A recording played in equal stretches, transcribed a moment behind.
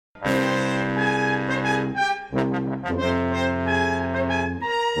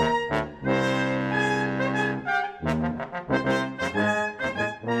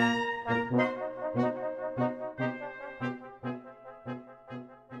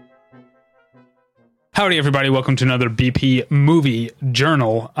Howdy, everybody. Welcome to another BP Movie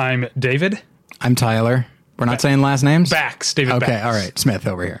Journal. I'm David. I'm Tyler. We're not saying last names? Bax. David Okay, Bax. all right. Smith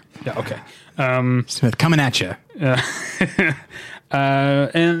over here. Yeah, okay. Smith, coming at you. And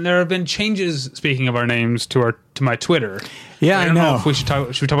there have been changes, speaking of our names, to my Twitter. Yeah, I don't know know. if we should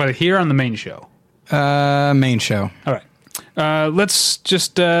we talk about it here on the main show? Main show. All right. Let's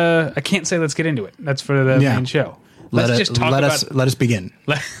just... I can't say let's get into it. That's for the main show. Let's just talk let about... us begin.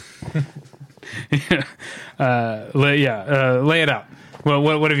 Lay it out. Well,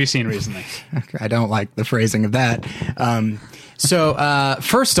 what have you seen recently? I don't like the phrasing of that. So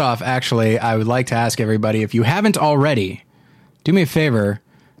first off, actually, I would like to ask everybody, if you haven't already, do me a favor,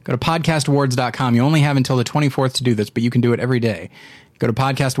 go to podcastawards.com. You only have until the 24th to do this, but you can do it every day. Go to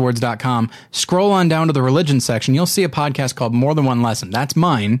podcastawards.com, scroll on down to the religion section. You'll see a podcast called More Than One Lesson. That's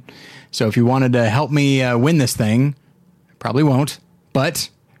mine. So if you wanted to help me win this thing, I probably won't, but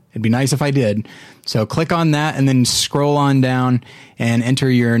it'd be nice if I did. So click on that and then scroll on down and enter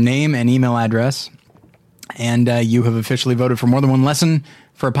your name and email address. And you have officially voted for More Than One Lesson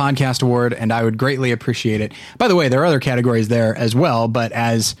for a podcast award, and I would greatly appreciate it. By the way, there are other categories there as well, but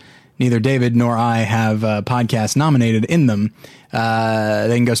as neither David nor I have podcasts nominated in them,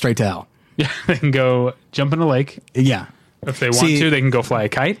 they can go straight to hell. Yeah, they can go jump in a lake. Yeah. If they want to, they can go fly a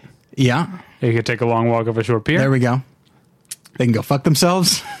kite. Yeah. They could take a long walk up a short pier. There we go. They can go fuck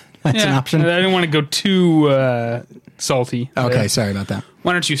themselves. That's an option. I didn't want to go too salty. Okay, sorry about that.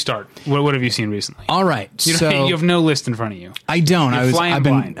 Why don't you start? What have you seen recently? All right. You have no list in front of you. I don't. I've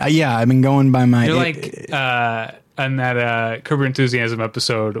been blind. I've been going by my... You're like on that Curb Your Enthusiasm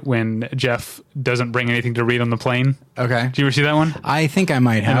episode when Jeff doesn't bring anything to read on the plane. Okay. Did you ever see that one? I think I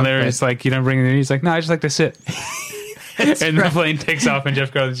might have. And it's like, you don't bring anything. He's like, no, I just like to sit. And the plane takes off, and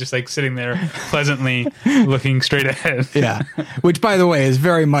Jeff Garland is just like sitting there pleasantly looking straight ahead. Yeah. Which, by the way, is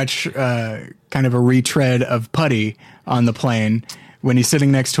very much kind of a retread of Putty on the plane when he's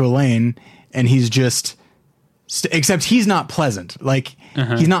sitting next to Elaine and he's just... except he's not pleasant. Like,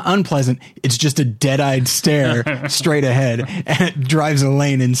 he's not unpleasant. It's just a dead-eyed stare straight ahead, and it drives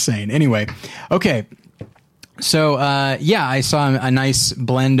Elaine insane. Anyway, okay. So, I saw a nice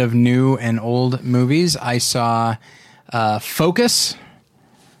blend of new and old movies. I saw Focus.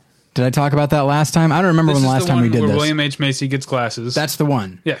 Did I talk about that last time? I don't remember when the last time we did this. William H. Macy gets glasses. That's the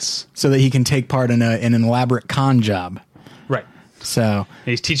one. Yes. So that he can take part in an elaborate con job. Right. So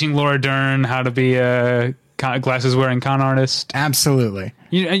he's teaching Laura Dern how to be a glasses-wearing con artist. Absolutely.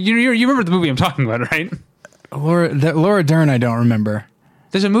 You remember the movie I'm talking about, right? Laura Dern, I don't remember.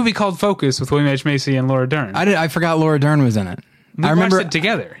 There's a movie called Focus with William H. Macy and Laura Dern. I forgot Laura Dern was in it. We watched it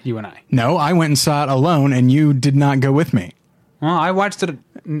together, you and I. No, I went and saw it alone, and you did not go with me. Well, I watched it.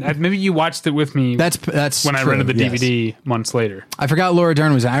 Maybe you watched it with me. That's when true, I rented the DVD months later. I forgot Laura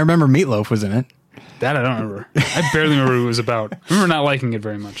Dern was in it. I remember Meatloaf was in it. That I don't remember. I barely remember what it was about. I remember not liking it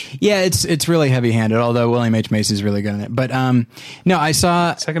very much. Yeah, it's really heavy-handed, although William H. Macy's really good in it. But no, I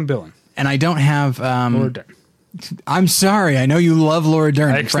saw... Second billing. And I don't have... Laura Dern. I'm sorry. I know you love Laura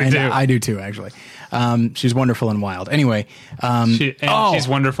Dern. I actually do. I do too, actually. She's wonderful and wild. Anyway. She's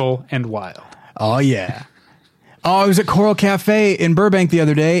wonderful and wild. Oh, yeah. Oh, I was at Coral Cafe in Burbank the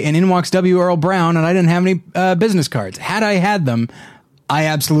other day, and in walks W. Earl Brown, and I didn't have any business cards. Had I had them, I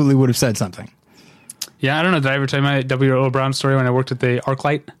absolutely would have said something. Yeah, I don't know. Did I ever tell you my W. Earl Brown story when I worked at the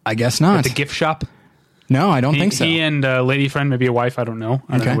ArcLight? I guess not. At the gift shop? No, I don't think so. He and a lady friend, maybe a wife, I don't know.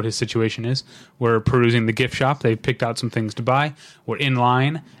 I don't know what his situation is. Were perusing the gift shop. They picked out some things to buy. We're in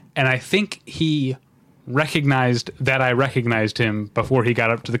line, and I think he recognized that I recognized him before he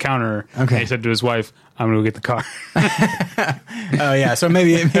got up to the counter. Okay. And he said to his wife, I'm going to go get the car. Oh, yeah. So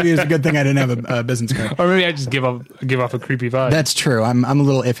maybe it's a good thing I didn't have a business card. Or maybe I just give off a creepy vibe. That's true. I'm a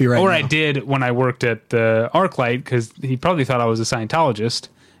little iffy right now. Or I did when I worked at the ArcLight, because he probably thought I was a Scientologist,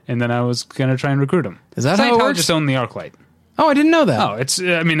 and then I was going to try and recruit him. Is that how it works? Scientologists own the ArcLight. Oh, I didn't know that. Oh, I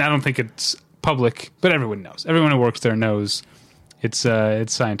don't think it's public, but everyone knows. Everyone who works there knows it's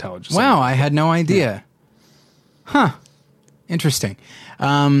Scientologists. Wow, I had no idea. Yeah. Huh. Interesting.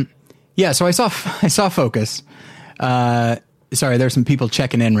 So I saw Focus. Sorry, there's some people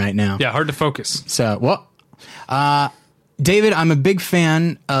checking in right now. Yeah, hard to focus. So, David, I'm a big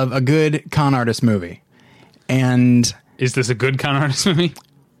fan of a good con artist movie. And... Is this a good con artist movie?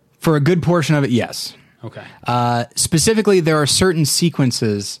 For a good portion of it, yes. Okay. Specifically, there are certain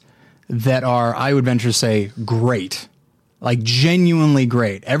sequences that are, I would venture to say, great. Like, genuinely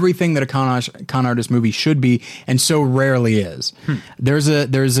great. Everything that a con artist movie should be, and so rarely is. There's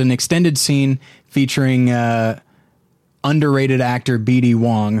an extended scene featuring underrated actor B.D.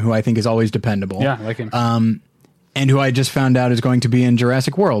 Wong, who I think is always dependable. Yeah, I like him. and who I just found out is going to be in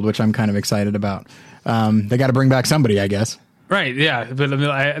Jurassic World, which I'm kind of excited about. They got to bring back somebody, I guess. Right, yeah. But I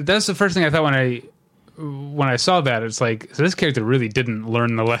mean, that's the first thing I thought when I saw that. It's like, so this character really didn't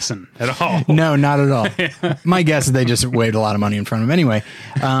learn the lesson at all. No, not at all. My guess is they just waved a lot of money in front of him anyway.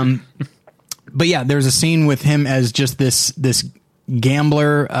 But yeah, there's a scene with him as just this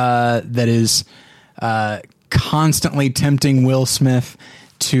gambler that is constantly tempting Will Smith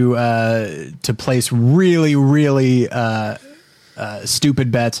to place really, really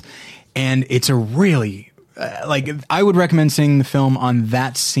stupid bets, and it's a really I would recommend seeing the film on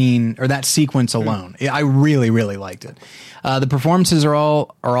that scene or that sequence alone. I really, really liked it. The performances are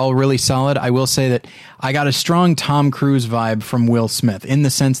all really solid. I will say that I got a strong Tom Cruise vibe from Will Smith, in the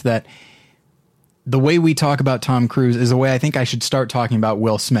sense that the way we talk about Tom Cruise is the way I think I should start talking about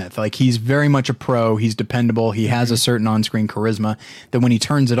Will Smith. Like, he's very much a pro. He's dependable. He has a certain on-screen charisma that when he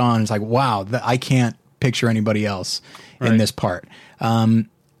turns it on, it's like, wow, I can't picture anybody else in this part.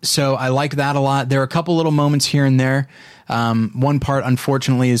 So I liked that a lot. There are a couple little moments here and there. One part,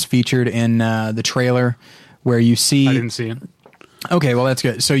 unfortunately, is featured in the trailer where you see... I didn't see it. Okay, well, that's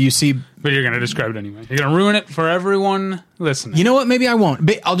good. So you see... But you're going to describe it anyway. You're going to ruin it for everyone listening. You know what? Maybe I won't.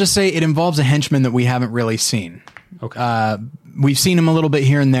 But I'll just say it involves a henchman that we haven't really seen. Okay. We've seen him a little bit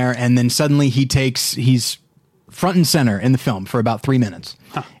here and there, and then suddenly he's front and center in the film for about 3 minutes.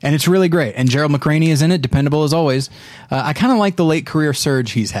 Huh. And it's really great. And Gerald McRaney is in it, dependable as always. I kind of like the late career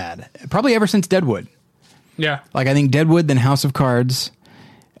surge he's had, probably ever since Deadwood. Yeah. Like, I think Deadwood, then House of Cards.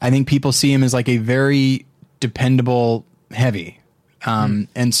 I think people see him as like a very dependable heavy.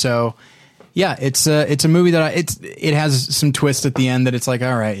 And so, yeah, it's a movie that it has some twist at the end that it's like,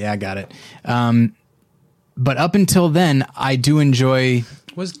 all right, yeah, I got it. But up until then, I do enjoy.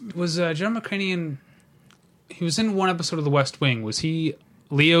 Was John McCraney he was in one episode of The West Wing. Was he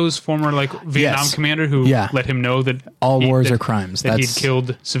Leo's former Vietnam commander who let him know that all wars are crimes, that he'd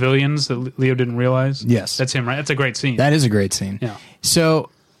killed civilians that Leo didn't realize? Yes, that's him, right? That's a great scene. That is a great scene. Yeah.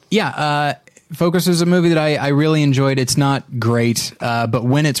 So yeah. Focus is a movie that I really enjoyed. It's not great, but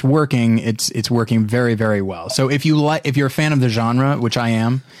when it's working, it's working very, very well. So if you're a fan of the genre, which I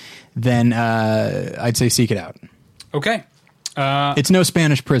am, then I'd say seek it out. Okay. It's no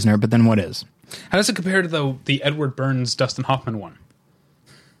Spanish Prisoner, but then what is? How does it compare to the Edward Burns, Dustin Hoffman one?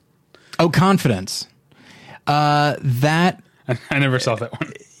 Oh, Confidence. That I never saw that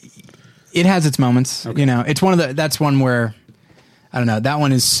one. It has its moments. Okay. You know, it's that's one where. I don't know. That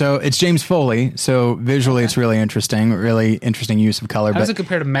one is it's James Foley, so visually it's really interesting use of color. How does it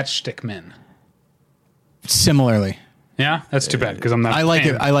compare to Matchstick Men? Similarly. Yeah? That's too bad, because I'm not I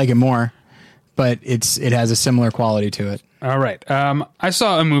like it more, but it has a similar quality to it. All right. I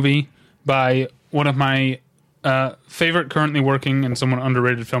saw a movie by one of my favorite currently working and somewhat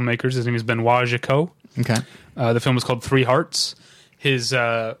underrated filmmakers. His name is Benoit Jacot. Okay. The film is called Three Hearts. His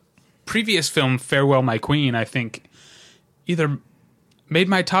previous film, Farewell My Queen, I think either made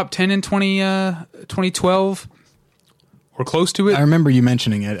my top 10 in 2012 or close to it. I remember you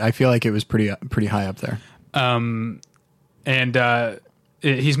mentioning it. I feel like it was pretty high up there.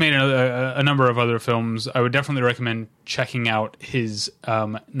 He's made a number of other films. I would definitely recommend checking out his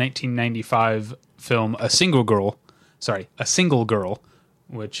 1995 film A Single Girl,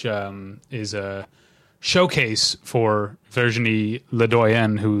 which is a showcase for Virginie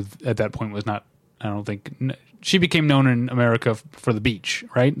Ledoyen, who at that point was not, I don't think... She became known in America for The Beach,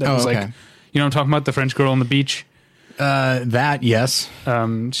 right? That was okay. You know what I'm talking about? The French Girl on the Beach? That, yes.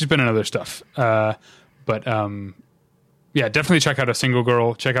 She's been in other stuff. Yeah, definitely check out A Single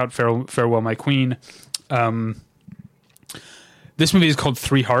Girl. Check out Farewell My Queen. This movie is called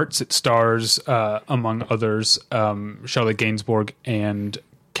Three Hearts. It stars, among others, Charlotte Gainsbourg and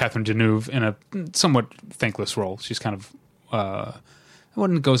Catherine Deneuve in a somewhat thankless role. She's kind of... I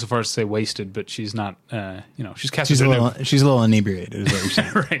wouldn't go so far as to say wasted, but she's not, she's Catherine Deneuve. She's a little inebriated, is what you're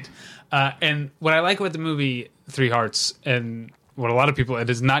saying. Right. And what I like about the movie Three Hearts, and what a lot of people, it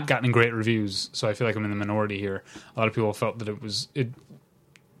has not gotten great reviews, so I feel like I'm in the minority here. A lot of people felt that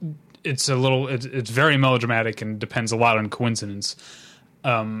it's very melodramatic and depends a lot on coincidence.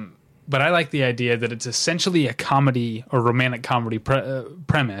 But I like the idea that it's essentially a comedy or romantic comedy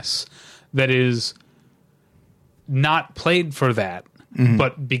premise that is not played for that. Mm-hmm.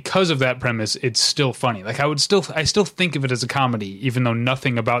 But because of that premise, it's still funny. Like I still think of it as a comedy, even though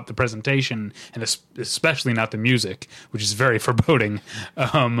nothing about the presentation, and especially not the music, which is very foreboding.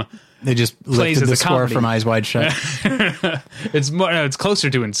 They just lifted the score from Eyes Wide Shut. It's closer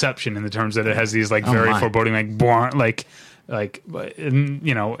to Inception in the terms that it has these very foreboding,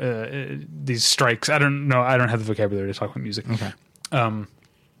 these strikes. I don't know. I don't have the vocabulary to talk about music. Okay.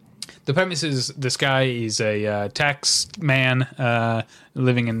 The premise is this guy is a tax man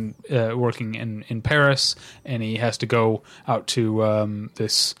living in working in Paris, and he has to go out to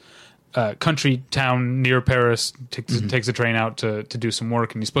this country town near Paris. Takes a train out to do some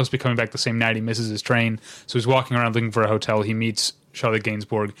work, and he's supposed to be coming back the same night. He misses his train, so he's walking around looking for a hotel. He meets Charlotte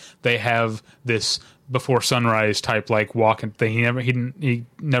Gainsbourg. They have this before sunrise type like walk and thing. He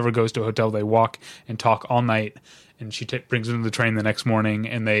never goes to a hotel. They walk and talk all night, and she brings him to the train the next morning,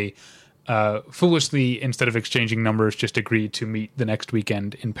 and they foolishly, instead of exchanging numbers, just agree to meet the next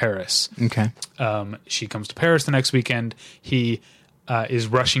weekend in Paris. Okay. She comes to Paris the next weekend. He is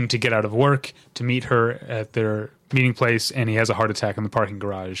rushing to get out of work to meet her at their meeting place, and he has a heart attack in the parking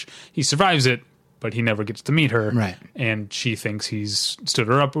garage. He survives it, but he never gets to meet her. Right. And she thinks he's stood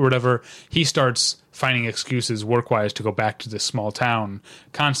her up or whatever. He starts finding excuses work-wise to go back to this small town,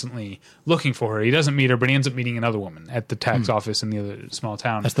 constantly looking for her. He doesn't meet her, but he ends up meeting another woman at the tax office in the other small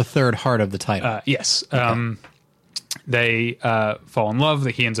town. That's the third heart of the title. Yes. Okay. They fall in love.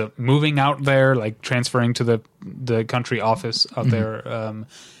 He ends up moving out there, like transferring to the country office out there,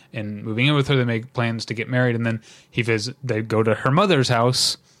 and moving in with her. They make plans to get married, and then they go to her mother's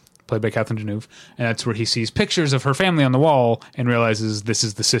house, played by Catherine Deneuve, and that's where he sees pictures of her family on the wall and realizes this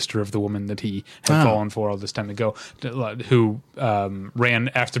is the sister of the woman that he had fallen for all this time ago, who ran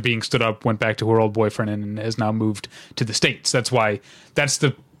after being stood up, went back to her old boyfriend, and has now moved to the States. That's why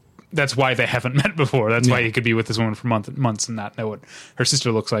they haven't met before. That's why he could be with this woman for months and not know what her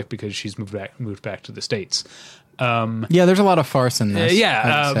sister looks like, because she's moved back to the States. There's a lot of farce in this.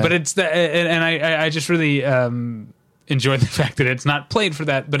 But it's and I just really enjoy the fact that it's not played for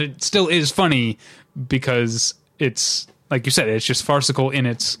that, but it still is funny because it's, like you said, it's just farcical in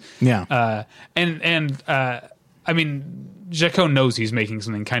its I mean, Jacot knows he's making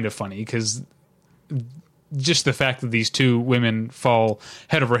something kind of funny, because just the fact that these two women fall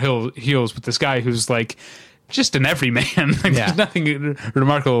head over heels with this guy who's like just an everyman. There's nothing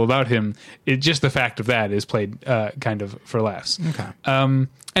remarkable about him. Just the fact of that is played kind of for laughs. Okay.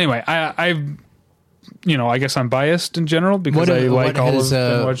 Anyway, I guess I'm biased in general because I like all of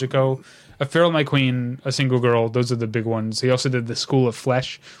Benoit Jacot. A Pharaoh, My Queen, A Single Girl, those are the big ones. He also did The School of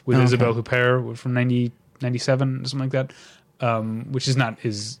Flesh with Isabelle Huppert from 97, something like that, which is not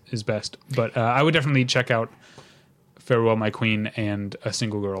his best. But I would definitely check out Farewell, My Queen and A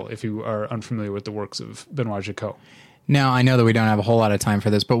Single Girl if you are unfamiliar with the works of Benoit Jacot. Now, I know that we don't have a whole lot of time for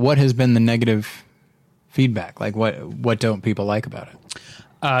this, but what has been the negative feedback? Like, what don't people like about it?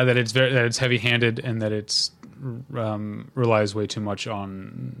 That it's heavy-handed and that it's relies way too much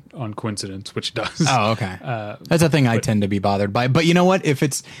on coincidence, which it does. Oh, okay. That's a thing I tend to be bothered by. But you know what? If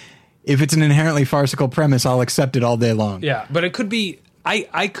it's an inherently farcical premise, I'll accept it all day long. Yeah, but it could be.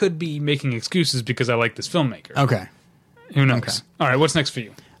 I could be making excuses because I like this filmmaker. Okay. Who knows? Okay. All right. What's next for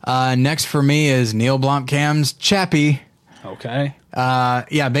you? Next for me is Neil Blomkamp's Chappie. Okay.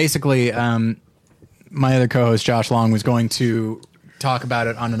 Basically, my other co-host Josh Long was going to talk about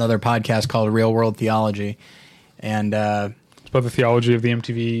it on another podcast called Real World Theology, and it's about the theology of the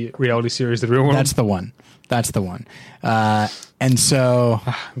MTV reality series The Real World. That's the one. And so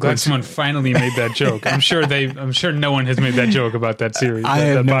I'm glad someone finally made that joke. I'm sure no one has made that joke about that series,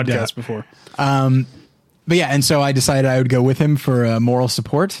 that no podcast doubt. before. But yeah, and so I decided I would go with him for moral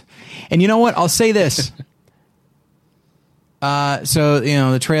support. And you know what? I'll say this. So,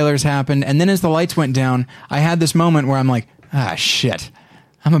 the trailers happened, and then as the lights went down, I had this moment where I'm like, shit,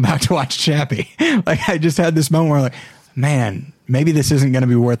 I'm about to watch Chappie. Like, I just had this moment where I'm like, man, maybe this isn't going to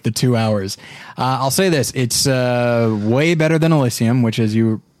be worth the 2 hours. I'll say this. It's way better than Elysium, which, as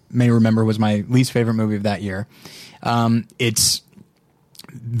you may remember, was my least favorite movie of that year. It's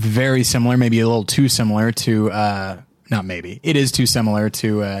very similar, maybe a little too similar to, not maybe, it is too similar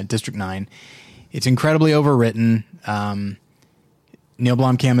to District 9. It's incredibly overwritten. Neil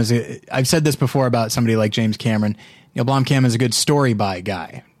Blomkamp I've said this before about somebody like James Cameron. Neil Blomkamp is a good story by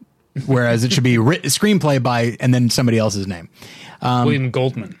guy, whereas it should be screenplay by and then somebody else's name. William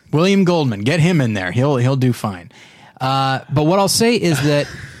Goldman. William Goldman, get him in there. He'll do fine. But what I'll say is that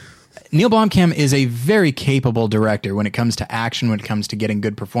Neil Blomkamp is a very capable director when it comes to action, when it comes to getting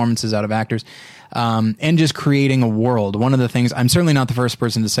good performances out of actors, and just creating a world. One of the things, I'm certainly not the first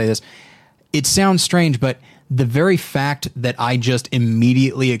person to say this. It sounds strange, but the very fact that I just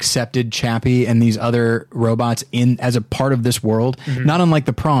immediately accepted Chappie and these other robots as a part of this world, not unlike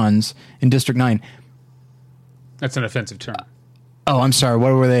the prawns in District 9. That's an offensive term. I'm sorry.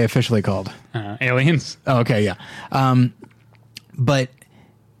 What were they officially called? Aliens. Oh, okay, yeah. But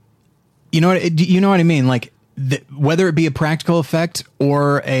you know what I mean? Like, whether it be a practical effect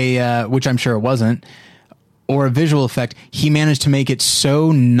or which I'm sure it wasn't, or a visual effect, he managed to make it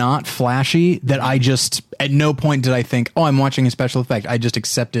so not flashy that I just, at no point did I think, oh, I'm watching a special effect. I just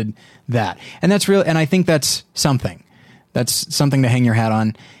accepted that. And that's real. And I think that's something. That's something to hang your hat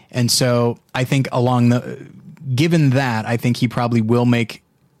on. And so I think given that, I think he probably will make,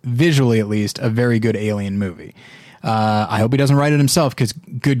 visually at least, a very good Alien movie. I hope he doesn't write it himself, because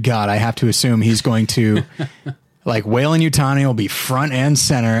good God, I have to assume he's going to, like, Weyland-Yutani will be front and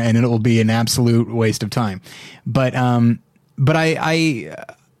center, and it will be an absolute waste of time. But I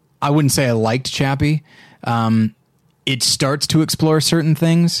wouldn't say I liked Chappie. It starts to explore certain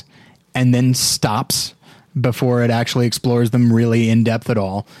things and then stops before it actually explores them really in depth at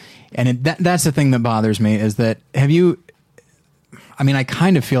all. And that's the thing that bothers me, is that I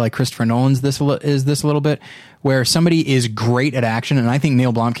kind of feel like Christopher Nolan's is this a little bit, where somebody is great at action, and I think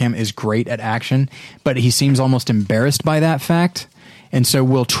Neil Blomkamp is great at action, but he seems almost embarrassed by that fact, and so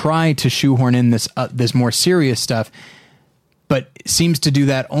we'll try to shoehorn in this more serious stuff, but seems to do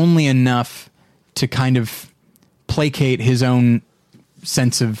that only enough to kind of placate his own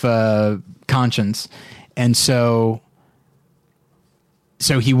sense of conscience, and so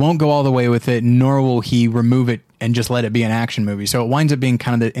he won't go all the way with it, nor will he remove it and just let it be an action movie. So it winds up being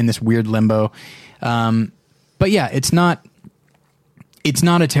kind of in this weird limbo. But yeah, it's not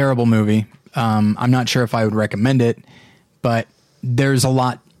a terrible movie. I'm not sure if I would recommend it, but there's a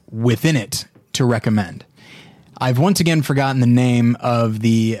lot within it to recommend. I've once again forgotten the name of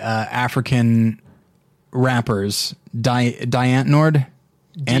the African rappers. Antwoord?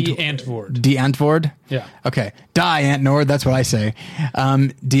 Antwoord? Yeah. Okay. Antwoord, that's what I say.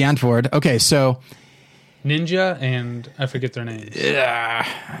 Antwoord. Okay, so Ninja and I forget their names. Yeah,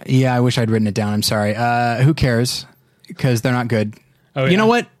 I wish I'd written it down. I'm sorry. Who cares? Because they're not good. Oh, You know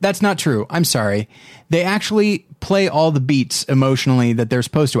what? That's not true. I'm sorry. They actually play all the beats emotionally that they're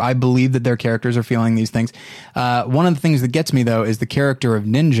supposed to. I believe that their characters are feeling these things. One of the things that gets me, though, is the character of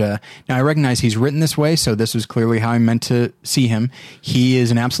Ninja. Now, I recognize he's written this way, so this was clearly how I meant to see him. He is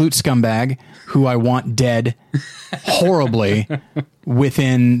an absolute scumbag who I want dead horribly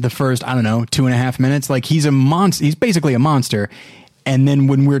within the first, 2.5 minutes. Like, he's a monster. He's basically a monster. And then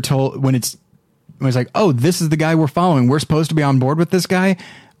when we're told, when it's like, oh, this is the guy we're following, we're supposed to be on board with this guy.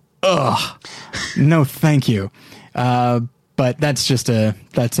 Ugh, no, thank you. But that's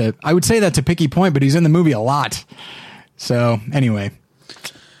I would say that's a picky point, but he's in the movie a lot. So anyway.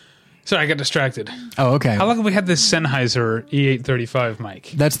 Sorry, I got distracted. Oh, okay. How long have we had this Sennheiser E835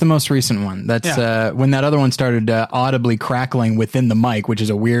 mic? That's the most recent one. That's when that other one started audibly crackling within the mic, which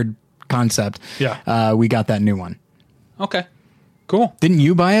is a weird concept. Yeah. We got that new one. Okay. Cool. Didn't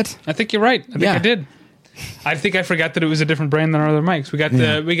you buy it? I think you're right. I think I did. I think I forgot that it was a different brand than our other mics. We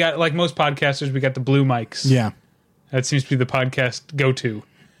got like most podcasters, we got the blue mics. Yeah. That seems to be the podcast go-to.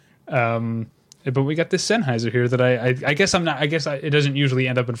 But we got this Sennheiser here that I guess it doesn't usually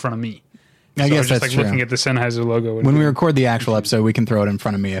end up in front of me. I guess just that's like looking at the Sennheiser logo. When we record the actual episode, we can throw it in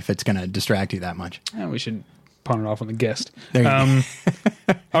front of me if it's going to distract you that much. Yeah, we should pawn it off on the guest. There you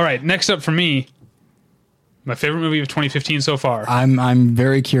go. All right, next up for me, my favorite movie of 2015 so far. I'm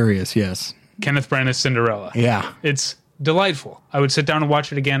very curious, yes. Kenneth Branagh's Cinderella. Yeah. It's delightful. I would sit down and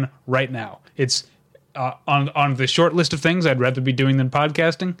watch it again right now. It's on the short list of things I'd rather be doing than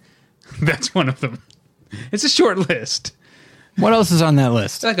podcasting. That's one of them. It's a short list. What else is on that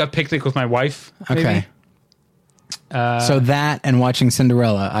list? It's like a picnic with my wife. Maybe. Okay. So that and watching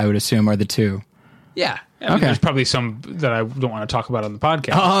Cinderella, I would assume, are the two. Yeah. I mean, there's probably some that I don't want to talk about on the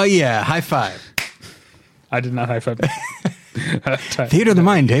podcast. Oh, yeah. High five. I did not high five. Theater of the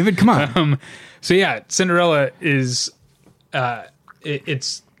mind, David. Come on. So yeah, Cinderella is,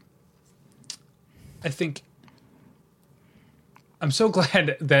 it's, I think, I'm so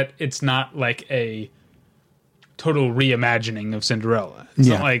glad that it's not like a total reimagining of Cinderella. It's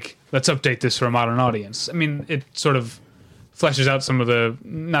not like, let's update this for a modern audience. I mean, it sort of fleshes out some of the,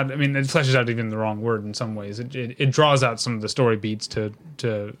 it fleshes out even the wrong word in some ways. It draws out some of the story beats to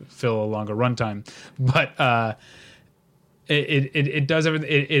fill a longer runtime. But, it does everything.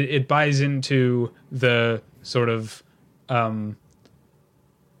 It buys into the sort of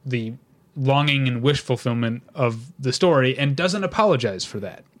the longing and wish fulfillment of the story and doesn't apologize for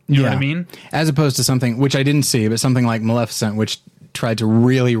that. You know what I mean? As opposed to something which I didn't see, but something like Maleficent, which tried to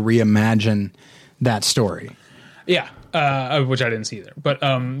really reimagine that story. Yeah, which I didn't see either. But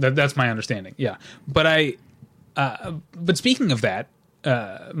that's my understanding. Yeah, but but speaking of that,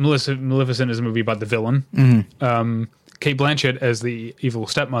 Maleficent is a movie about the villain. Mm-hmm. Cate Blanchett as the evil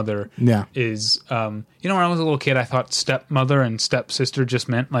stepmother is, when I was a little kid, I thought stepmother and stepsister just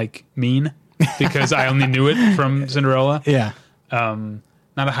meant like mean because I only knew it from Cinderella. Yeah.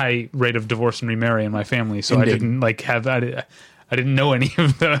 not a high rate of divorce and remarry in my family, so Indeed. I didn't like have I didn't know any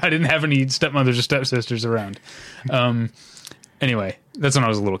of the I didn't have any stepmothers or stepsisters around. Anyway, that's when I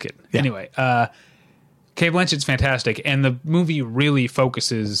was a little kid. Yeah. Anyway, Cate Blanchett's fantastic, and the movie really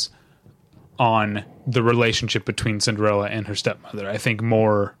focuses on the relationship between Cinderella and her stepmother. I think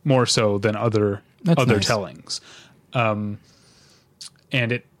more so than other nice. tellings, and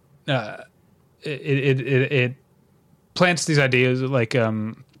it plants these ideas like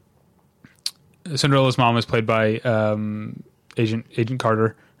Cinderella's mom is played by Agent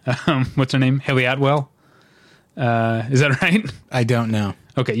Carter. What's her name? Haley Atwell. Is that right? I don't know.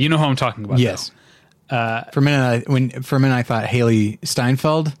 Okay, you know who I'm talking about. Yes. For a minute, I thought Haley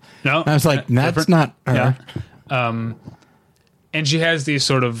Steinfeld. No, I was like, that's not her. Yeah. And she has these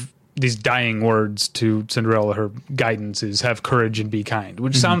dying words to Cinderella. Her guidance is have courage and be kind,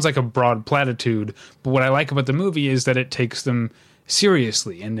 which sounds like a broad platitude. But what I like about the movie is that it takes them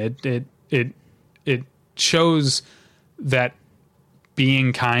seriously, and it shows that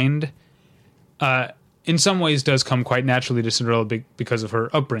being kind, in some ways, does come quite naturally to Cinderella because of her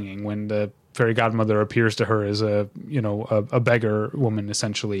upbringing. When the fairy godmother appears to her as a beggar woman,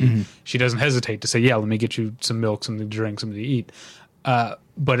 essentially, she doesn't hesitate to say, "Yeah, let me get you some milk, something to drink, something to eat."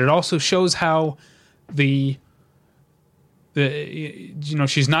 But it also shows how she's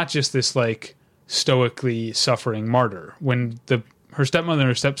not just this like stoically suffering martyr. When her stepmother and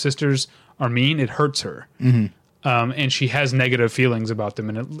her stepsisters are mean, it hurts her. And she has negative feelings about them,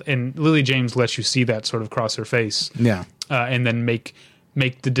 and Lily James lets you see that sort of cross her face. Yeah. And then make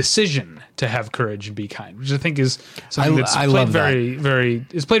the decision to have courage and be kind, which I think is something that's I played love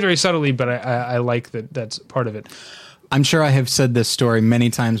it's played very subtly, but I like that that's part of it. I'm sure I have said this story many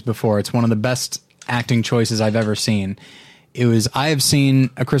times before. It's one of the best acting choices I've ever seen. I have seen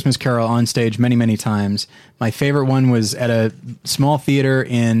A Christmas Carol on stage many, many times. My favorite one was at a small theater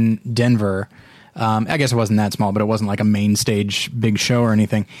in Denver. I guess it wasn't that small, but it wasn't like a main stage big show or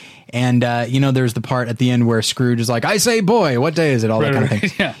anything. And, there's the part at the end where Scrooge is like, I say, boy, what day is it? All that kind of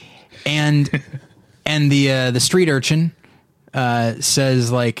thing. Yeah. And the street urchin, says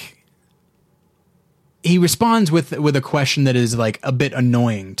like, he responds with a question that is like a bit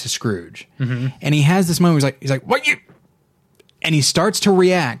annoying to Scrooge. And he has this moment where he's like, what you, and he starts to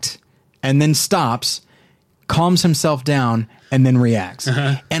react and then stops, calms himself down, and then reacts.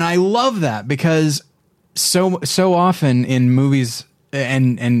 And I love that because so often in movies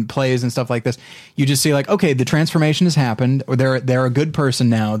and plays and stuff like this, you just see like, okay, the transformation has happened, or they're a good person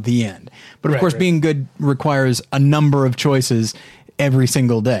now, the end. But of course, being good requires a number of choices every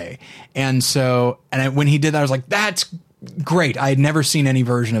single day. And so, when he did that, I was like, that's great. I had never seen any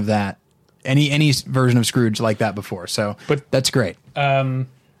version of that, any version of Scrooge like that before. So, but that's great.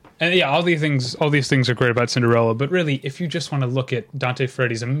 And yeah, all these things are great about Cinderella. But really, if you just want to look at Dante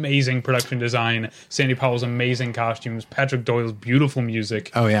Ferretti's amazing production design, Sandy Powell's amazing costumes, Patrick Doyle's beautiful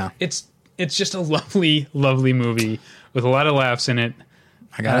music. Oh yeah, it's just a lovely, lovely movie with a lot of laughs in it.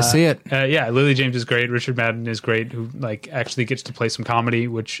 I gotta see it. Yeah, Lily James is great. Richard Madden is great, who like actually gets to play some comedy,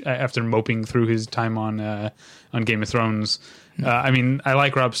 which after moping through his time on Game of Thrones. I mean, I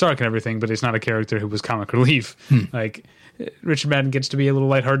like Rob Stark and everything, but he's not a character who was comic relief. Like Richard Madden gets to be a little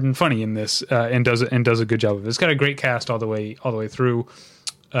lighthearted and funny in this, and does a good job of it. It's got a great cast all the way through.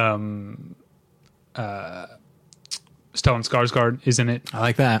 Stellan Skarsgård is in it. I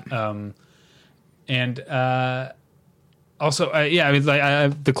like that. And also, yeah, I mean,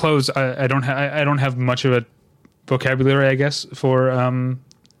 like the clothes. I don't have much of a vocabulary, I guess, for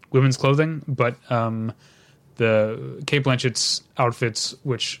women's clothing, but the Cate Blanchett's outfits,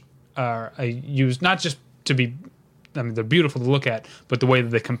 which I use not just to be, I mean, they're beautiful to look at, but the way that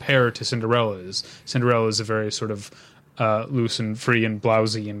they compare to Cinderella's. Cinderella is a very sort of loose and free and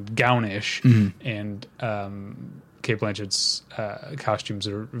blousy and gownish, and Cate Blanchett's costumes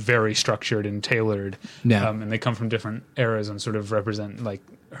are very structured and tailored, and they come from different eras and sort of represent like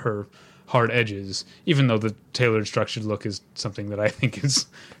her hard edges, even though the tailored structured look is something that I think is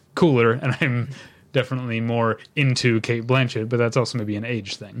cooler, and I'm definitely more into Cate Blanchett, but that's also maybe an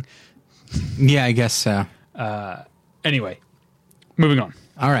age thing. Yeah, I guess so. Anyway, moving on.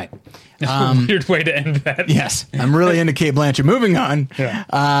 All right. Weird way to end that. Yes, I'm really into Cate Blanchett. Moving on.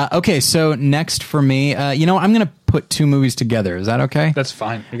 Yeah. Okay, so next for me, I'm going to put two movies together. Is that okay? That's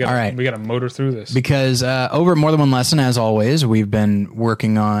fine. All right. We got to motor through this. Because over at More Than One Lesson, as always, we've been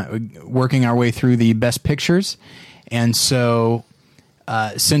working our way through the best pictures. And so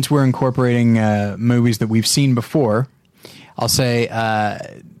since we're incorporating movies that we've seen before, I'll say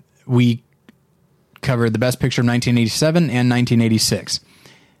we covered the best picture of 1987 and 1986.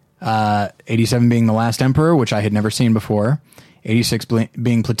 87 being The Last Emperor, which I had never seen before, 86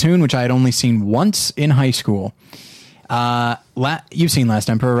 being Platoon, which I had only seen once in high school. You've seen Last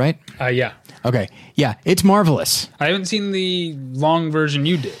Emperor, right? Yeah. Okay. Yeah, it's marvelous. I haven't seen the long version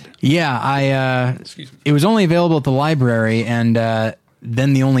you did. Yeah, Excuse me. It was only available at the library, and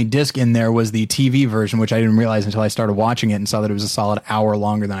then the only disc in there was the TV version, which I didn't realize until I started watching it and saw that it was a solid hour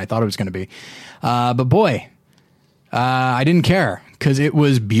longer than I thought it was going to be. But boy, I didn't care because it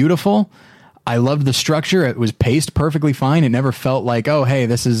was beautiful. I loved the structure. It was paced perfectly fine. It never felt like, oh, hey,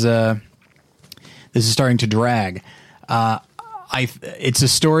 this is starting to drag. It's a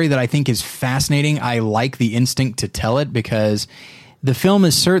story that I think is fascinating. I like the instinct to tell it because the film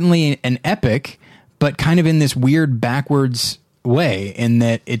is certainly an epic, but kind of in this weird backwards way, in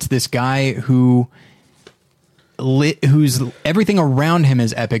that it's this guy who's everything around him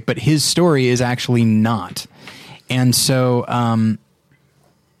is epic, but his story is actually not. And so, and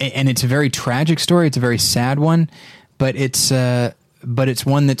it's a very tragic story. It's a very sad one, but it's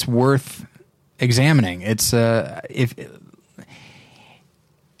one that's worth examining.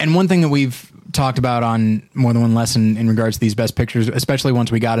 And one thing that we've talked about on More Than One Lesson in regards to these best pictures, especially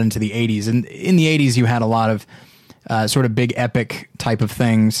once we got into the 80s. And in the 80s, you had a lot of sort of big epic type of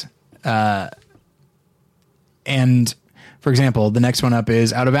things. And, for example, the next one up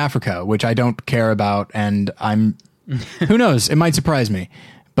is Out of Africa, which I don't care about. And who knows? It might surprise me.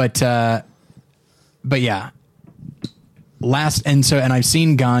 But yeah. And I've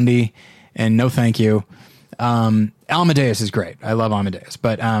seen Gandhi, and no thank you. Amadeus is great. I love Amadeus,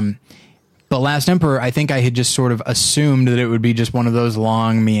 but Last Emperor, I think I had just sort of assumed that it would be just one of those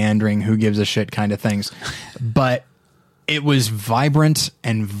long, meandering, who gives a shit kind of things. But it was vibrant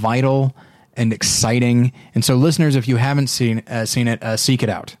and vital and exciting. And so, listeners, if you haven't seen it, seek it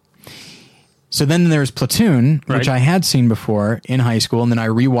out. So then there's Platoon, which I had seen before in high school, and then I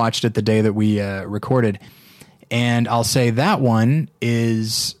rewatched it the day that we recorded. And I'll say that one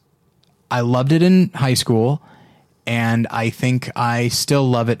is, I loved it in high school, and I think I still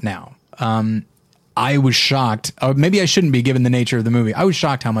love it now. I was shocked. Or maybe I shouldn't be, given the nature of the movie. I was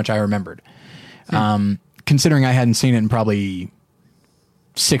shocked how much I remembered. Considering I hadn't seen it in probably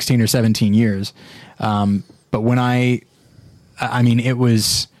 16 or 17 years. But when I mean, it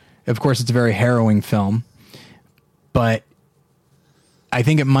was, of course, it's a very harrowing film, but I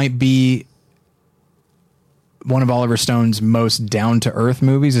think it might be one of Oliver Stone's most down to earth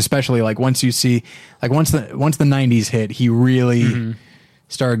movies, especially like once the 90s hit, he really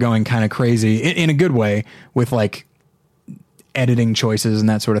started going kind of crazy in a good way with like editing choices and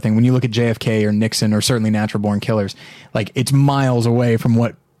that sort of thing. When you look at JFK or Nixon or certainly Natural Born Killers, like it's miles away from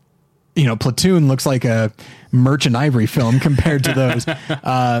what, Platoon looks like a Merchant Ivory film compared to those.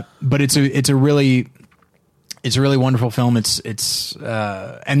 But it's a really wonderful film. And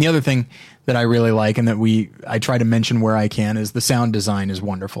the other thing that I really like, and that I try to mention where I can, is the sound design is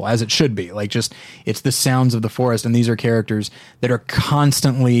wonderful, as it should be. Like, just, it's the sounds of the forest, and these are characters that are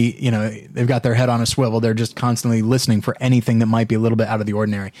constantly, they've got their head on a swivel. They're just constantly listening for anything that might be a little bit out of the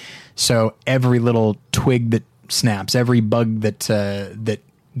ordinary. So every little twig that snaps, every bug that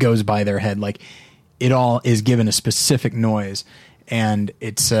goes by their head, like, it all is given a specific noise. And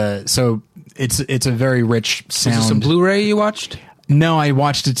it's a very rich sound. Is this a Blu-ray you watched? No, I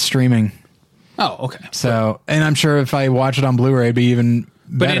watched it streaming. Oh, okay. So, and I'm sure if I watch it on Blu-ray, it'd be even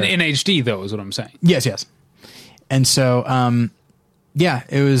better. But in HD, though, is what I'm saying. Yes. And so, yeah,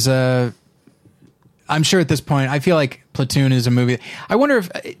 it was, I'm sure at this point, I feel like Platoon is a movie. I wonder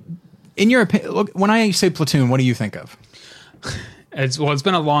if, in your opinion, look, when I say Platoon, what do you think of? It's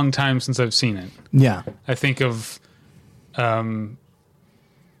been a long time since I've seen it. Yeah. I think of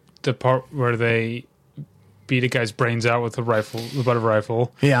the part where they beat a guy's brains out with the butt of a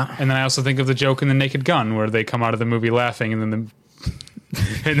rifle. Yeah. And then I also think of the joke in The Naked Gun, where they come out of the movie laughing, and then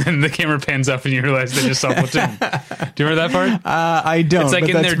the camera pans up and you realize they just saw Platoon. Do you remember that part? I don't. It's like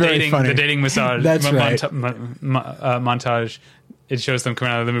in their the dating massage That's right. montage. It shows them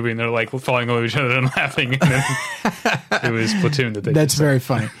coming out of the movie and they're like falling over each other and laughing. And then it was Platoon that they. That's very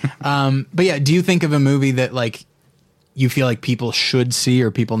funny. But yeah, do you think of a movie that like you feel like people should see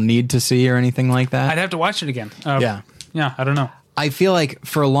or people need to see or anything like that? I'd have to watch it again. Yeah, I don't know. I feel like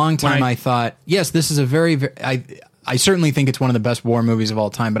for a long time I thought, yes, this is a very, very I certainly think it's one of the best war movies of all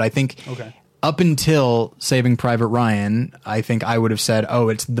time, but I think up until Saving Private Ryan, I think I would have said, oh,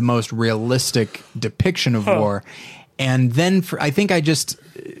 it's the most realistic depiction of war. And then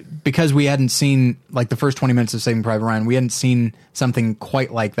because we hadn't seen like the first 20 minutes of Saving Private Ryan, we hadn't seen something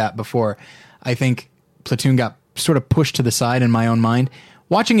quite like that before. I think Platoon got sort of pushed to the side in my own mind.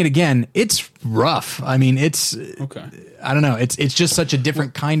 Watching it again, it's rough. I mean, it's I don't know. It's just such a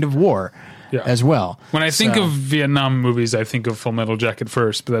different kind of war. as well. When I think of Vietnam movies, I think of Full Metal Jacket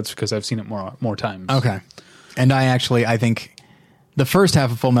first, but that's because I've seen it more times. Okay. And I think the first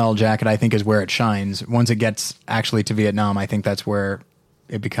half of Full Metal Jacket, I think, is where it shines. Once it gets actually to Vietnam, I think that's where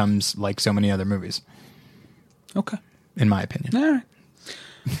it becomes like so many other movies. Okay. In my opinion.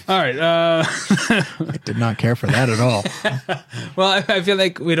 All right. I did not care for that at all. Well, I feel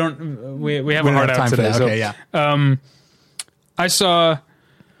like we have a hard out today. Okay, yeah. I saw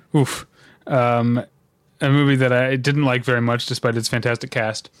a movie that I didn't like very much, despite its fantastic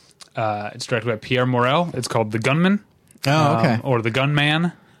cast. It's directed by Pierre Morel. It's called The Gunman. Oh, okay. Or The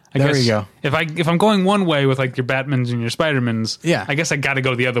Gunman. I there guess you go. If I'm going one way with like your Batmans and your Spidermans, I guess I got to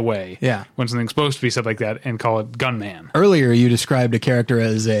go the other way. Yeah. When something's supposed to be said like that and call it Gunman. Earlier, you described a character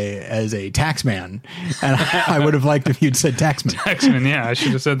as a taxman, and I would have liked if you'd said taxman. Taxman, yeah, I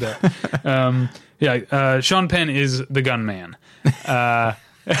should have said that. Sean Penn is the Gunman,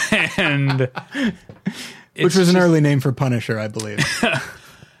 and which was an early name for Punisher, I believe.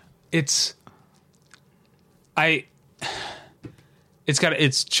 It's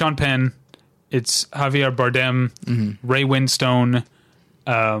Sean Penn, it's Javier Bardem, Ray Winstone,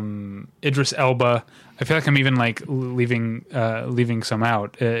 Idris Elba. I feel like I'm even like leaving some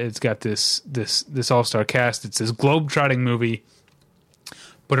out. It's got this all-star cast. It's this globe-trotting movie,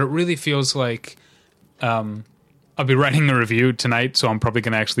 but it really feels like I'll be writing a review tonight, so I'm probably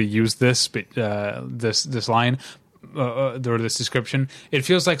going to actually use this line or this description. It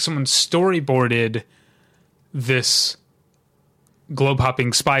feels like someone storyboarded this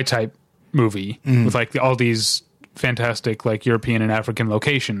globe-hopping spy type movie with like all these fantastic like European and African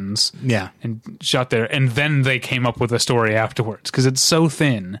locations, and shot there, and then they came up with a story afterwards because it's so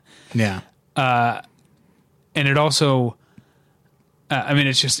thin, and it also, I mean,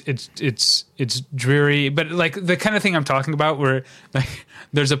 it's just it's dreary, but like the kind of thing I'm talking about, where like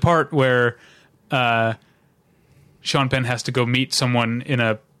there's a part where Sean Penn has to go meet someone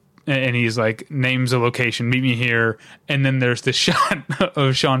and he's like, names a location, meet me here. And then there's this shot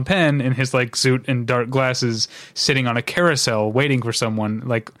of Sean Penn in his like suit and dark glasses sitting on a carousel waiting for someone.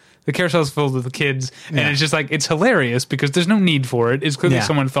 Like the carousel's filled with the kids. And it's just like, it's hilarious because there's no need for it. It's clearly it's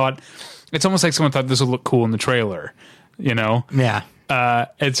almost like someone thought this would look cool in the trailer, you know? Yeah.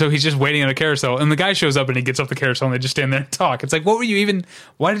 And so he's just waiting on a carousel, and the guy shows up and he gets off the carousel and they just stand there and talk. It's like, why did you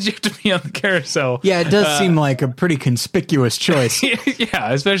have to be on the carousel? Yeah, it does seem like a pretty conspicuous choice.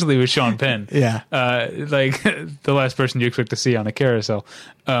 Yeah, especially with Sean Penn. Yeah. Like the last person you expect to see on a carousel.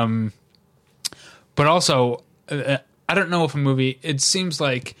 But also, I don't know if a movie, it seems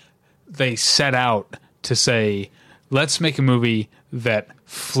like they set out to say, let's make a movie that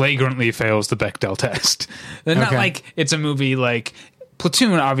flagrantly fails the Bechdel test. Not like it's a movie like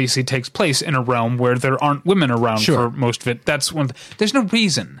Platoon obviously takes place in a realm where there aren't women around for most of it. That's one. There's no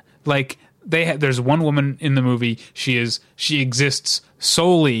reason. Like there's one woman in the movie. She exists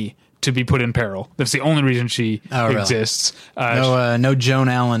solely to be put in peril. That's the only reason she exists. No Joan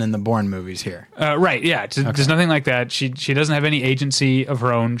Allen in the Bourne movies here. Right, yeah. There's nothing like that. She doesn't have any agency of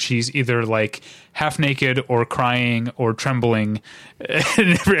her own. She's either like half naked or crying or trembling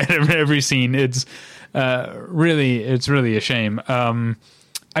in every scene. It's really a shame. I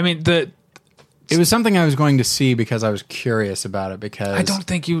mean, it was something I was going to see because I was curious about it, because I don't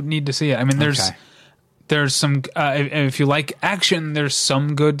think you need to see it. I mean, there's some, if you like action, there's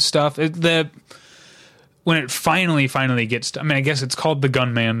some good stuff. When it finally gets to, I mean, I guess it's called The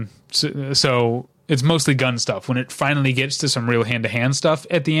Gunman, so it's mostly gun stuff. When it finally gets to some real hand-to-hand stuff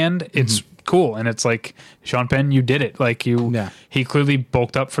at the end, it's cool. And it's like, Sean Penn, you did it. Like he clearly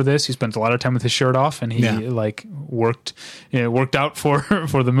bulked up for this. He spent a lot of time with his shirt off, and he like worked out for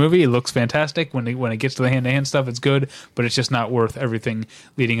the movie. It looks fantastic. When it gets to the hand-to-hand stuff, it's good, but it's just not worth everything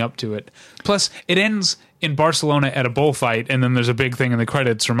leading up to it. Plus, it ends in Barcelona at a bullfight, and then there's a big thing in the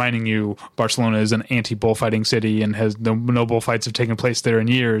credits reminding you Barcelona is an anti-bullfighting city and has no bullfights have taken place there in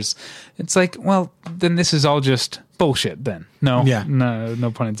years. It's like, well, then this is all just bullshit then. No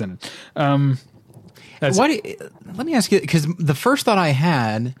pun intended. Let me ask you, because the first thought I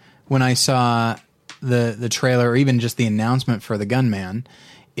had when I saw the trailer, or even just the announcement for The Gunman,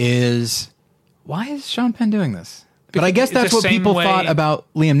 is, why is Sean Penn doing this? But I guess that's what people thought about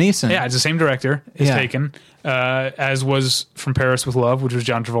Liam Neeson. Yeah, it's the same director is taken, as was From Paris with Love, which was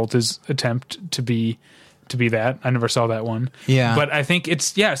John Travolta's attempt to be that. I never saw that one. Yeah. But I think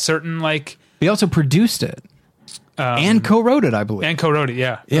it's, certain like... He also produced it. And co-wrote it, I believe. And co-wrote it,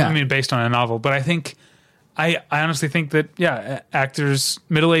 yeah. I mean, based on a novel. But I think... I honestly think that, actors,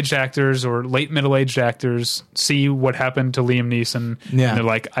 middle-aged actors or late middle-aged actors see what happened to Liam Neeson, and they're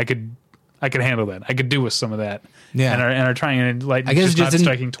like, I could handle that. I could do with some of that. Yeah. and are trying to like. I guess just it not didn't-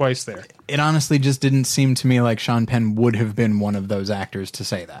 striking twice there. It honestly just didn't seem to me like Sean Penn would have been one of those actors to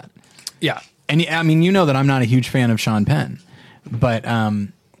say that. Yeah. And I mean, you know that I'm not a huge fan of Sean Penn, but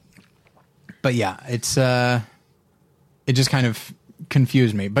yeah, it just kind of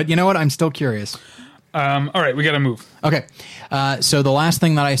confused me. But you know what? I'm still curious. All right, we got to move. Okay. So the last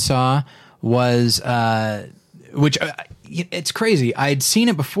thing that I saw was, which it's crazy. I'd seen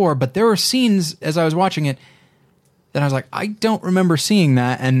it before, but there were scenes as I was watching it that I was like, I don't remember seeing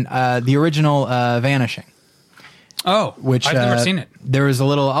that. And the original Vanishing. Oh, Which I've never seen it. There was a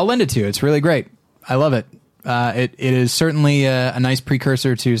little. I'll lend it to you. It's really great. I love it. It is certainly a nice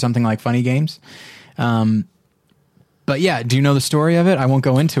precursor to something like Funny Games. But yeah, do you know the story of it? I won't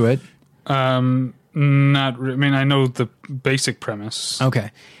go into it. Not. I mean, I know the basic premise. Okay.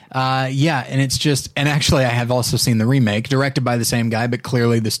 Yeah, and it's just, and actually, I have also seen the remake, directed by the same guy, but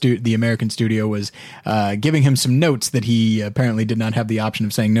clearly the American studio was giving him some notes that he apparently did not have the option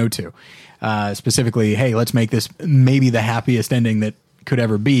of saying no to. Specifically, hey, let's make this maybe the happiest ending that could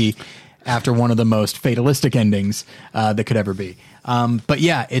ever be, after one of the most fatalistic endings that could ever be. But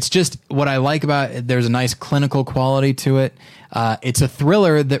yeah, it's just what I like about it. There's a nice clinical quality to it. It's a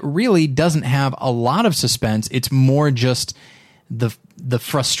thriller that really doesn't have a lot of suspense. It's more just the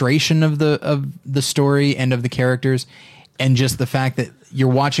frustration of the story and of the characters, and just the fact that you're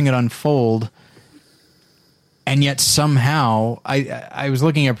watching it unfold. And yet somehow I was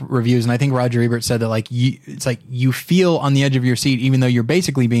looking at reviews, and I think Roger Ebert said that it's like you feel on the edge of your seat, even though you're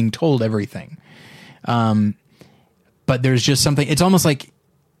basically being told everything. But there's just something, it's almost like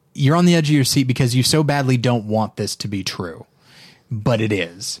you're on the edge of your seat because you so badly don't want this to be true, but it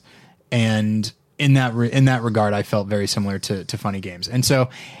is. And in that regard, I felt very similar to Funny Games. And so,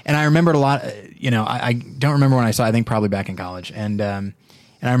 and I remembered a lot, I don't remember when I saw it, I think probably back in college. And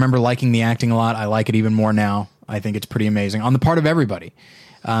I remember liking the acting a lot. I like it even more now. I think it's pretty amazing on the part of everybody.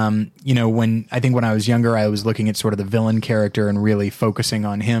 When I was younger, I was looking at sort of the villain character and really focusing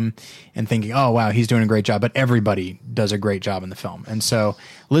on him and thinking, oh, wow, he's doing a great job. But everybody does a great job in the film. And so,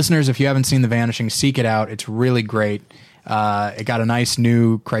 listeners, if you haven't seen The Vanishing, seek it out. It's really great. It got a nice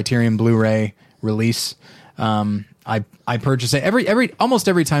new Criterion Blu-ray release. I purchase it almost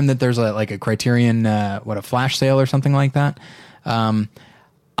every time that there's a Criterion, a flash sale or something like that.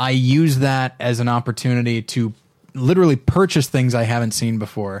 I use that as an opportunity to literally purchase things I haven't seen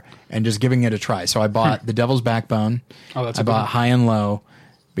before and just giving it a try. So I bought The Devil's Backbone. Oh, that's I bought High and Low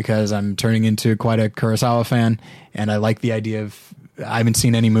because I'm turning into quite a Kurosawa fan, and I like the idea of, I haven't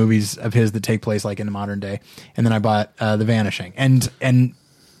seen any movies of his that take place like in the modern day. And then I bought The Vanishing, and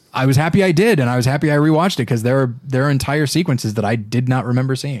I was happy I did, and I was happy I rewatched it because there are entire sequences that I did not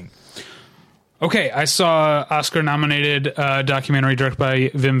remember seeing. Okay, I saw Oscar-nominated documentary directed by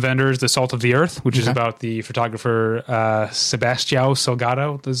Wim Wenders, The Salt of the Earth, which is about the photographer Sebastião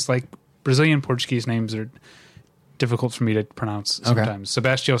Salgado. Those Brazilian Portuguese names are difficult for me to pronounce sometimes. Okay.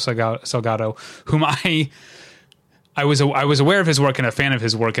 Sebastião Salgado, whom I was aware of his work and a fan of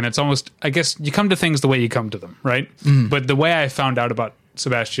his work, and it's almost, I guess, you come to things the way you come to them, right? Mm. But the way I found out about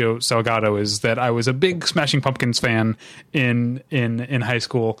Sebastião Salgado is that I was a big Smashing Pumpkins fan in high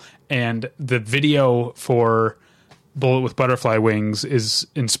school, and the video for Bullet with Butterfly Wings is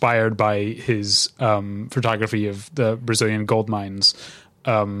inspired by his photography of the Brazilian gold mines.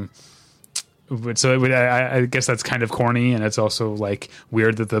 So I guess that's kind of corny, and it's also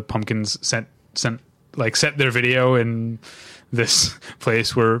weird that the Pumpkins set their video in this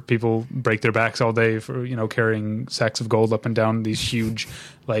place where people break their backs all day for carrying sacks of gold up and down these huge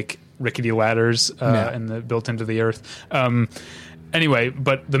rickety ladders and built into the earth. Anyway,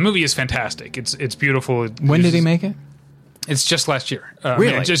 but the movie is fantastic. It's beautiful. When did he make it? It's just last year.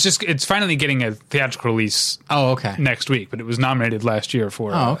 Really? It's finally getting a theatrical release. Oh, okay. Next week, but it was nominated last year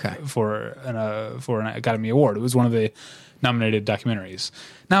for an Academy Award. It was one of the nominated documentaries.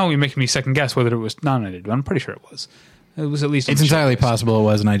 Now you're making me second guess whether it was nominated, but I'm pretty sure it was. It was at least. It's entirely possible it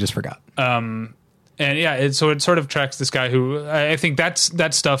was, and I just forgot. And yeah, so it sort of tracks this guy who I think that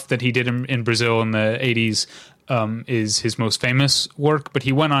stuff that he did in Brazil in the 80s is his most famous work. But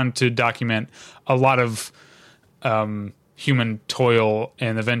he went on to document a lot of human toil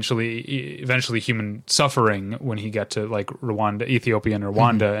and eventually human suffering when he got to Rwanda, Ethiopia, and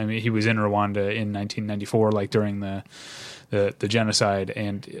Rwanda. Mm-hmm. I mean, he was in Rwanda in 1994, during the genocide,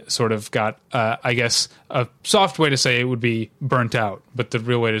 and sort of got, I guess, a soft way to say it would be burnt out, but the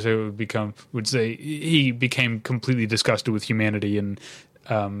real way to say it would say he became completely disgusted with humanity and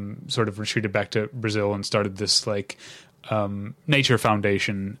sort of retreated back to Brazil and started this nature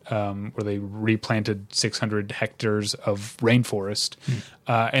foundation where they replanted 600 hectares of rainforest.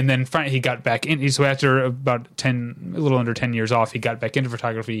 And then finally he got back in. So after about a little under 10 years off, he got back into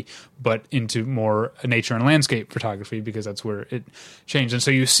photography, but into more nature and landscape photography because that's where it changed. And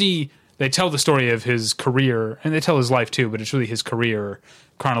so you see, they tell the story of his career, and they tell his life too, but it's really his career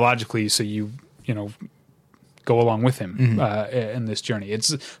chronologically. So you know, go along with him in this journey.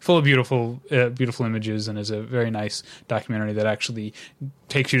 It's full of beautiful images, and is a very nice documentary that actually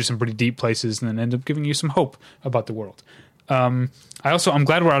takes you to some pretty deep places and then ends up giving you some hope about the world. I'm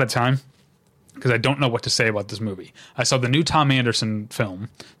glad we're out of time because I don't know what to say about this movie. I saw the new Tom Anderson film,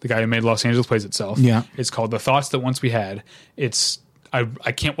 the guy who made Los Angeles Plays Itself. Yeah. It's called The Thoughts That Once We Had. I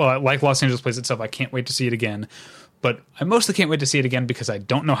like Los Angeles Plays Itself. I can't wait to see it again. But I mostly can't wait to see it again because I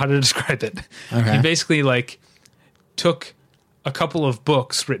don't know how to describe it. Okay. He basically took a couple of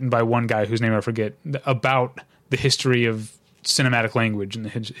books written by one guy whose name I forget about the history of cinematic language and the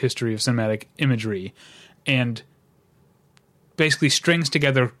history of cinematic imagery, and basically strings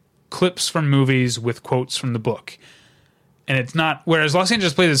together clips from movies with quotes from the book. And it's not, whereas Los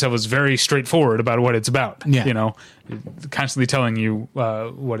Angeles Plays Itself was very straightforward about what it's about. Yeah. You know, constantly telling you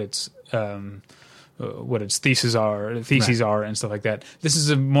what its theses are and stuff like that. This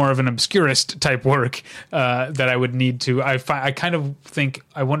is more of an obscurist type work that I would need to. I kind of think,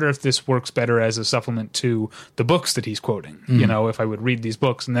 I wonder if this works better as a supplement to the books that he's quoting. You know, if I would read these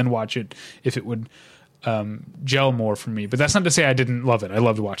books and then watch it, if it would gel more for me. But that's not to say I didn't love it. I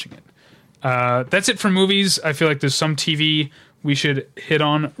loved watching it. That's it for movies. I feel like there's some TV we should hit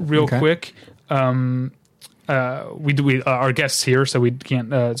on real quick. We our guests here, so we can't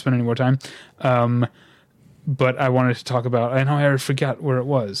spend any more time. But I wanted to talk about, I know I forgot where it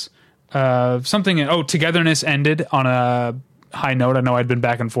was. Togetherness ended on a high note. I know I'd been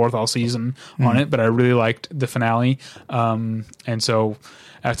back and forth all season on it, but I really liked the finale. And so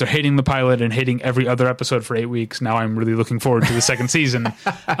after hating the pilot and hating every other episode for 8 weeks, now I'm really looking forward to the second season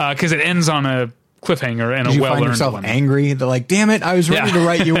because it ends on a cliffhanger and Did a you well-earned find yourself one. angry? They're like, damn it, I was ready to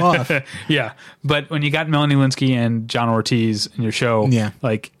write you off. Yeah, but when you got Melanie Linsky and John Ortiz in your show,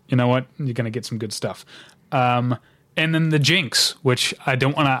 you know what? You're going to get some good stuff. And then The Jinx, which I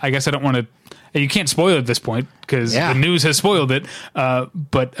don't want to, you can't spoil it at this point because the news has spoiled it.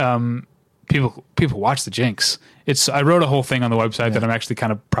 But people watch The Jinx. I wrote a whole thing on the website that I'm actually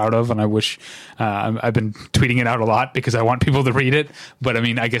kind of proud of, and I wish I've been tweeting it out a lot because I want people to read it. But I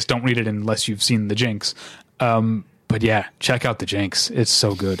mean, I guess don't read it unless you've seen The Jinx. But yeah, check out The Jinx. It's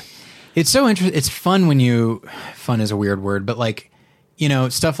so good. It's so interesting. It's fun fun is a weird word, but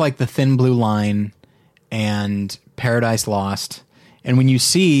stuff like The Thin Blue Line and Paradise Lost. And when you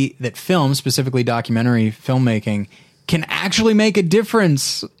see that film, specifically documentary filmmaking, can actually make a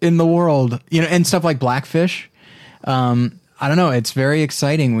difference in the world, and stuff like Blackfish. I don't know. It's very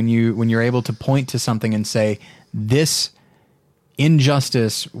exciting when you're able to point to something and say, this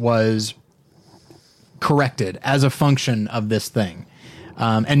injustice was corrected as a function of this thing.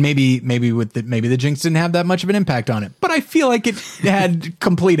 And maybe the Jinx didn't have that much of an impact on it, but I feel like it had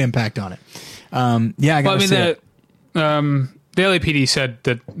complete impact on it. I gotta say it. The LAPD said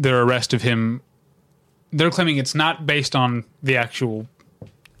that their arrest of him, they're claiming it's not based on the actual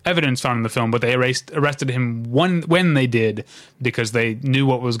evidence found in the film, but they arrested him when they did because they knew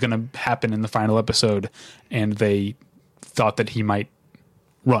what was going to happen in the final episode, and they thought that he might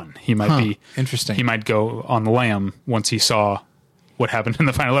run. He might be interesting. He might go on the lam once he saw what happened in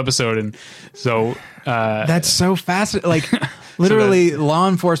the final episode, and so that's so fascinating. Like literally, law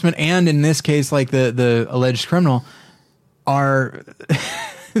enforcement, and in this case, like the alleged criminal, are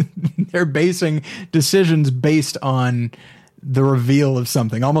they're basing decisions based on the reveal of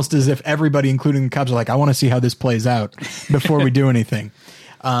something, almost as if everybody, including the cops, are like, I want to see how this plays out before we do anything.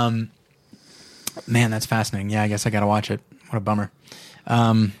 Man, that's fascinating. Yeah, I guess I got to watch it. What a bummer.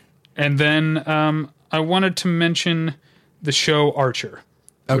 And then I wanted to mention the show Archer.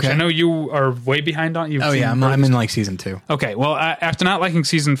 Which I know you are way behind on. I'm in like season 2. Okay, well, after not liking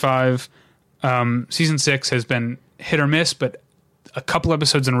season 5, season 6 has been hit or miss, but a couple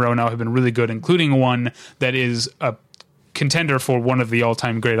episodes in a row now have been really good, including one that is a contender for one of the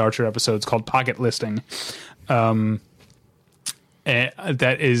all-time great Archer episodes called Pocket Listing. That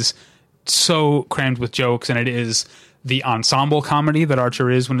is so crammed with jokes, and it is the ensemble comedy that Archer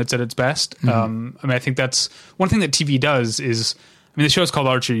is when it's at its best. I think that's one thing that TV does is, the show's called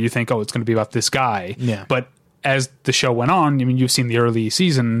Archer. You think, it's going to be about this guy. Yeah. But as the show went on, you've seen the early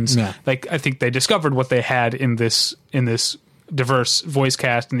seasons. Yeah. I think they discovered what they had in this diverse voice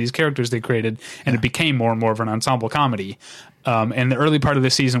cast and these characters they created, and it became more and more of an ensemble comedy. And the early part of the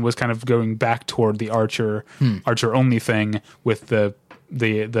season was kind of going back toward the Archer only thing, with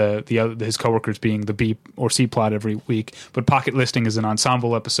his coworkers being the B or C plot every week. But Pocket Listing is an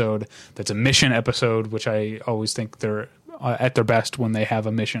ensemble episode that's a mission episode, which I always think they're at their best when they have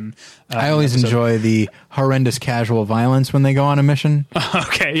a mission. I always enjoy the horrendous casual violence when they go on a mission.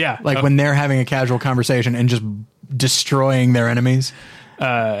 Okay, yeah. Like when they're having a casual conversation and just destroying their enemies.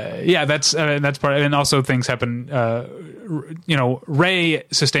 Yeah, that's part, and also things happen. Ray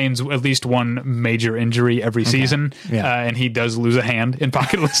sustains at least one major injury every season, and he does lose a hand in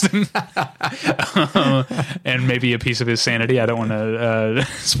Pocket Listing, and maybe a piece of his sanity. I don't want to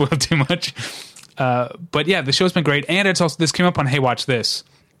spoil too much, but yeah, the show's been great, and it's also, this came up on Hey Watch This,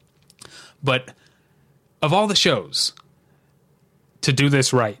 but of all the shows to do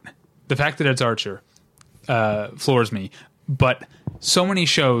this right, the fact that it's Archer floors me. But so many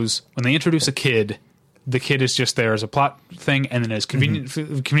shows, when they introduce a kid, the kid is just there as a plot thing, and then is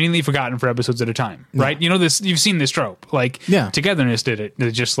conveniently forgotten for episodes at a time, right? You know this. You've seen this trope. Like, Togetherness did it.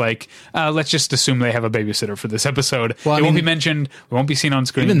 They're just like, let's just assume they have a babysitter for this episode. Well, it won't be mentioned. It won't be seen on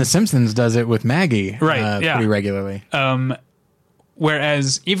screen. Even The Simpsons does it with Maggie, pretty regularly.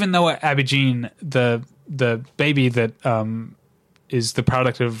 Whereas, even though Abby Jean, the baby that is the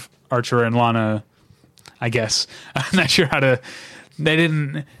product of Archer and Lana, I guess. I'm not sure how to.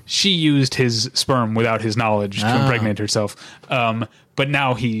 She used his sperm without his knowledge to impregnate herself. But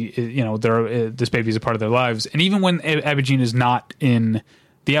now this baby is a part of their lives. And even when Abby Jean is not in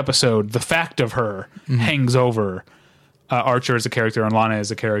the episode, the fact of her hangs over Archer as a character and Lana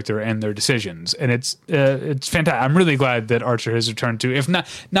as a character and their decisions. And it's fantastic. I'm really glad that Archer has returned to, if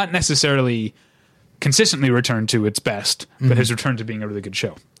not necessarily consistently returned to its best, but has returned to being a really good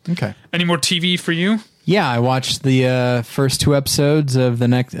show. Okay. Any more TV for you? Yeah, I watched the first 2 episodes of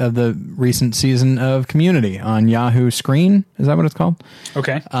the recent season of Community on Yahoo Screen. Is that what it's called?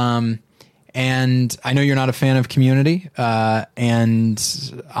 Okay. And I know you're not a fan of Community,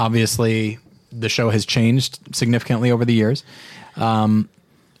 and obviously the show has changed significantly over the years. But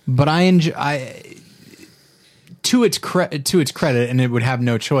to its credit, and it would have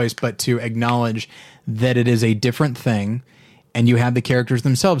no choice but to acknowledge that it is a different thing. And you have the characters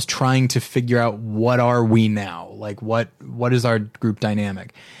themselves trying to figure out, what are we now? Like, what is our group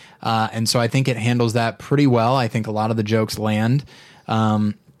dynamic? And so I think it handles that pretty well. I think a lot of the jokes land.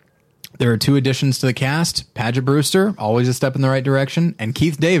 There are 2 additions to the cast. Paget Brewster, always a step in the right direction. And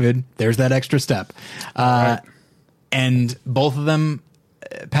Keith David, there's that extra step. Right. And both of them,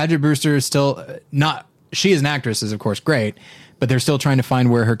 Paget Brewster is still not... She as an actress is, of course, great, but they're still trying to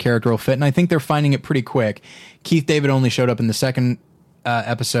find where her character will fit, and I think they're finding it pretty quick. Keith David only showed up in the second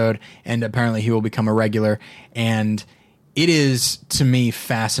episode, and apparently he will become a regular, and it is, to me,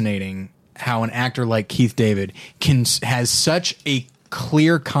 fascinating how an actor like Keith David has such a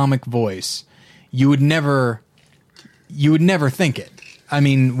clear comic voice. You would never think it. I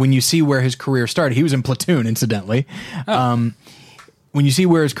mean, when you see where his career started, he was in Platoon, incidentally. When you see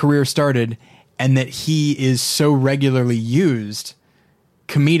where his career started, and that he is so regularly used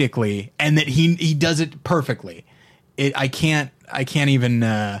comedically, and that he does it perfectly. I can't even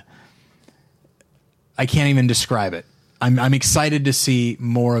describe it. I'm excited to see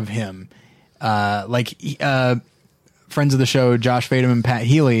more of him. Friends of the show, Josh Fadem and Pat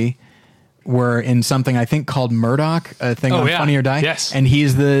Healy, were in something I think called Murdoch, a thing on Funny or Die. Yes. And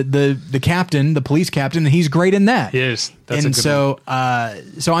he's the captain, the police captain, and he's great in that. He is. That's and so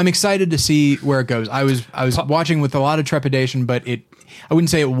I'm excited to see where it goes. I was watching with a lot of trepidation, but I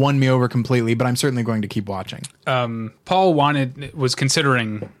wouldn't say it won me over completely, but I'm certainly going to keep watching. Paul was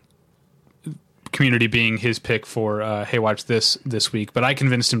considering Community being his pick for Hey Watch This week, but I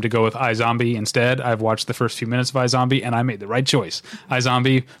convinced him to go with iZombie instead. I've watched the first few minutes of iZombie, and I made the right choice.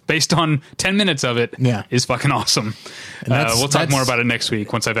 iZombie, based on 10 minutes of it, is fucking awesome. We'll talk more about it next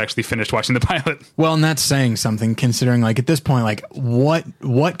week once I've actually finished watching the pilot. Well, and that's saying something, considering, like, at this point, like,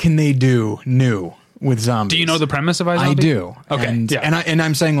 what can they do new with zombies? Do you know the premise of iZombie? I do. Okay. And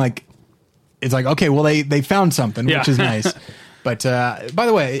I'm saying, like, it's like, okay, well, they found something, which is nice. But, by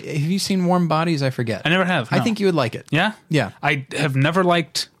the way, have you seen Warm Bodies? I forget. I never have. No. I think you would like it. Yeah? Yeah. I have never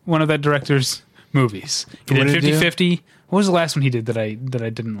liked one of that director's movies. He did 50-50. What was the last one he did that I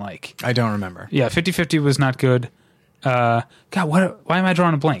didn't like? I don't remember. Yeah, 50-50 was not good. God, why am I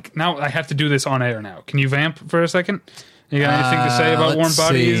drawing a blank? Now I have to do this on air now. Can you vamp for a second? You got anything to say about Warm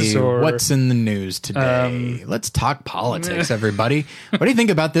Bodies? Or what's in the news today? Let's talk politics, everybody. What do you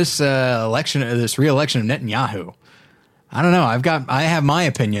think about this re-election of Netanyahu? I don't know. I have my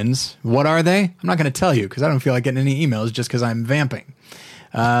opinions. What are they? I'm not going to tell you because I don't feel like getting any emails just because I'm vamping.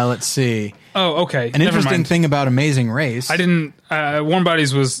 Let's see. Oh, okay. An interesting thing about Amazing Race. I didn't. Warm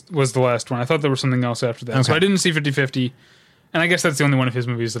Bodies was the last one. I thought there was something else after that. Okay. So I didn't see 50-50. And I guess that's the only one of his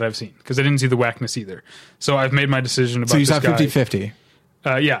movies that I've seen because I didn't see The Whackness either. So I've made my decision about So you this saw 50-50?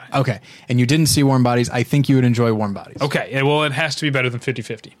 Yeah. Okay. And you didn't see Warm Bodies. I think you would enjoy Warm Bodies. Okay. Well, it has to be better than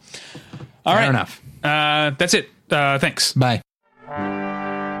 50-50. All right. Fair enough. That's it. Thanks. Bye.